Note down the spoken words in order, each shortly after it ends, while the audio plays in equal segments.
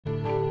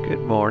Good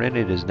morning.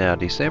 It is now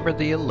December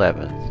the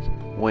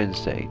 11th,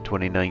 Wednesday,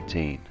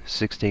 2019.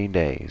 16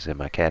 days, and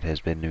my cat has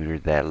been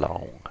neutered that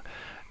long.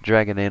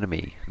 Dragon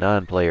enemy,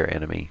 non-player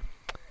enemy,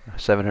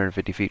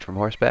 750 feet from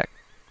horseback.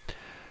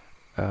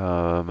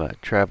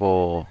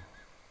 Travel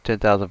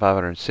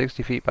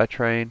 10,560 feet by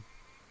train.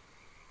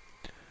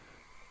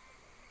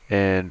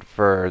 And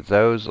for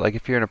those, like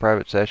if you're in a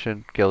private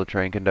session, kill the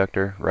train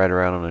conductor, ride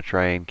around on a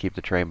train, keep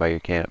the train by your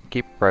camp.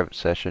 Keep a private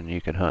session,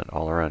 you can hunt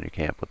all around your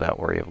camp without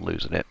worry of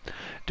losing it.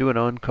 Do an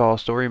on-call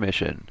story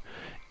mission.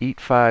 Eat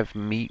 5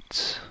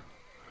 meats.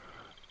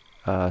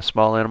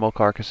 Small animal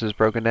carcasses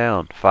broken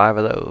down. 5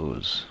 of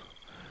those.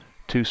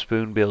 2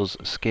 spoonbills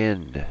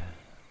skinned.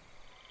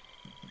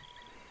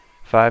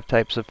 5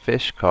 types of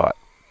fish caught.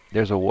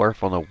 There's a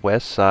wharf on the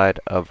west side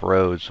of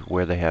roads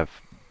where they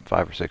have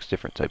 5 or 6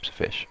 different types of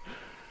fish,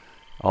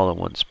 all in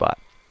one spot.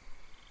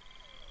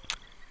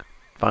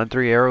 Find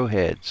 3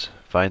 arrowheads.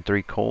 Find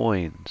 3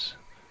 coins.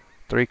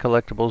 3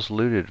 collectibles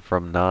looted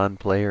from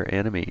non-player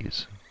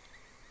enemies.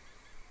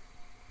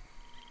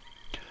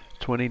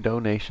 20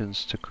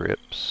 donations to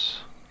crypts.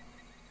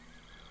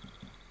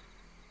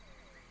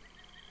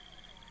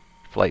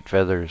 Flight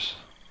feathers.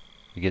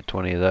 You get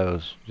 20 of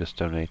those. Just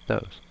donate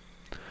those.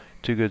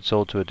 2 goods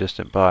sold to a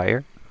distant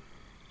buyer.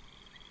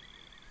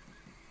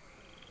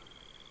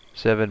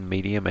 7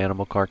 medium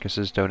animal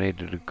carcasses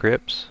donated to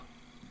crypts.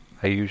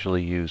 I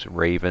usually use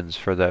ravens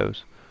for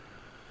those.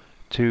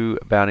 2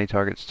 bounty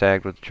targets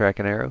tagged with a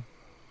tracking arrow.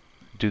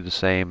 Do the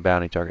same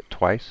bounty target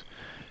twice.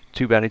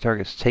 2 bounty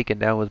targets taken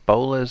down with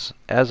bolas.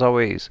 As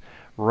always,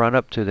 run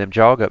up to them,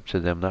 jog up to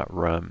them, not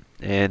run,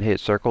 and hit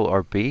circle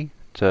or B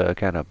to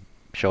kind of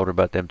shoulder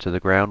butt them to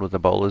the ground with the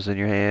bolas in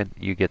your hand.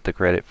 You get the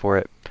credit for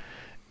it.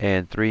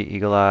 And 3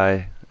 eagle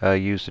eye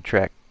used to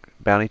track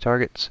bounty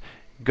targets.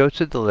 Go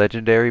to the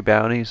legendary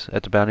bounties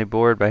at the bounty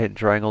board by hitting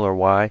triangle or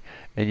Y,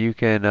 and you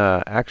can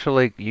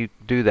you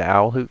do the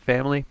owl hoot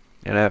family,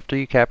 and after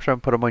you capture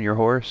them, put them on your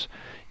horse,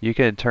 you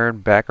can turn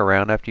back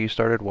around after you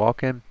started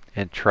walking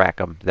and track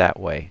them that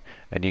way,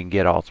 and you can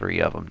get all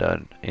 3 of them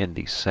done in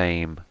the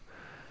same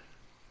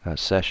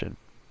session.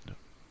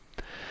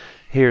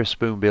 Here's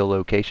spoonbill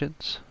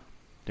locations.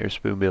 There's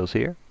spoonbills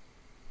here.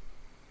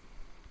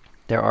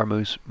 There are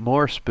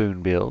more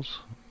spoonbills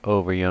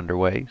over yonder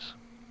ways.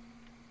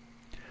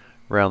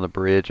 Around the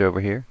bridge over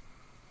here.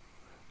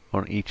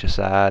 On each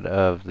side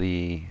of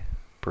the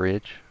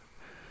bridge.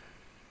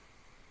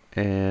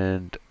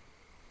 And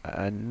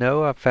I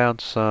know I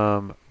found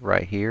some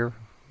right here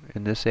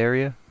in this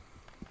area.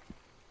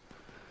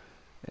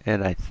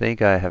 And I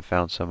think I have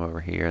found some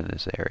over here in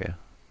this area.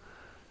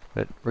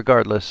 But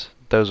regardless,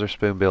 those are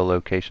spoonbill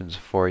locations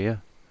for you.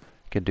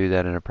 You can do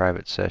that in a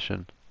private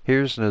session.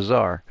 Here's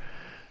Nazar.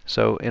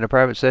 So in a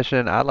private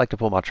session, I'd like to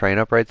pull my train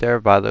up right there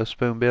by those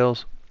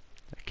spoonbills.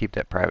 Keep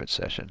that private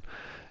session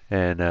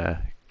and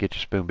get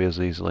your spoonbills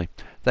easily.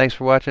 Thanks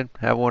for watching.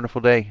 Have a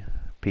wonderful day.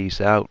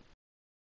 Peace out.